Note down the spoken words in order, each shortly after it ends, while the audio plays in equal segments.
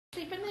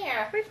Sleep in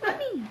there. Where's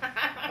Mommy?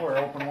 Or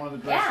open one of the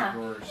dresser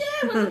drawers. Yeah,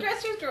 it was the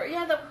dresser drawer.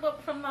 Yeah,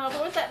 from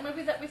what was that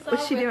movie that we saw?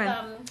 What's she with,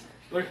 doing?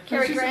 Look,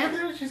 Cary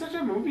Grant. She's such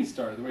a movie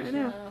star. The way she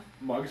know.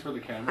 mugs for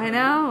the camera. I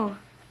know.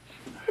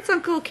 What's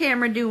Uncle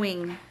Camera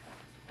doing?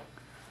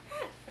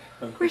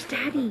 Where's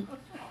Daddy?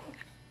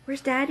 Where's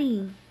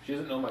Daddy? She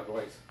doesn't know my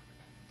voice.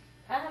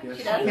 She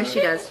does. Yes,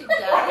 she does. She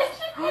does.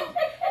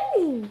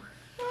 Oh.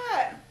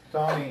 What?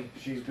 Tommy,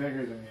 she's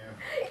bigger than you.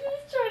 He's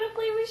trying to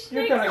play with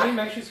You're snakes. kind of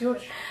man. She's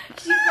huge.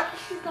 She's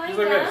lying She's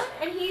like down, this.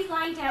 and he's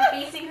lying down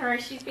facing her.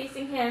 She's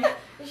facing him.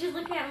 And she's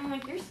looking at him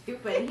like, you're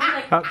stupid. And he's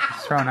like, Oh,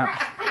 she's thrown up.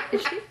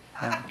 Is she?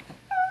 Yeah.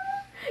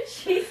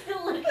 she's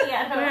still looking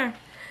at her. Where?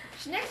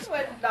 Next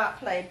would not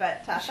play,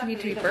 but Does she need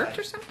to be burped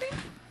or something?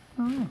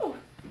 Oh.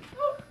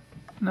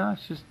 No,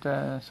 it's just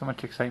so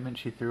much excitement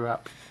she threw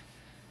up.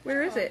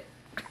 Where is it?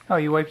 Oh,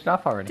 you wiped it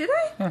off already? Did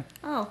I? Yeah.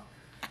 Oh.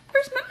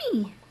 Where's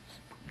Mommy?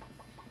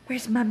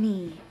 Where's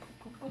Mommy?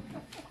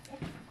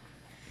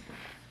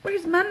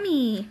 Where's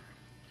Mommy?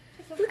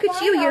 Look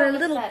at you, you're a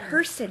little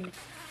person.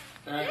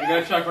 Alright, we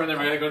gotta chuck her in there.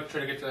 We gotta go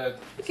try to get to.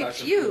 Look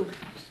at you.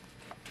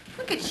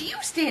 Look at you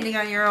standing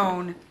on your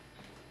own.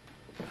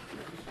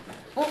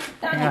 Now, do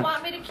Yeah. you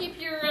want me to keep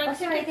your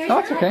That's right. There's Oh, a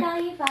it's okay.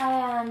 value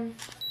by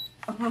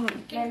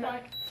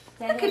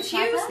Look at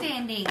you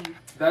standing.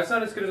 That's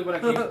not as good as the one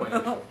at King's Point.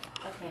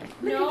 Okay.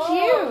 No, at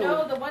you.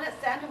 no, the one at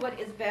Sandalwood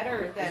is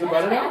better than. Is it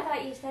better now? I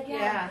thought you said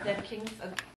Yeah, than King's.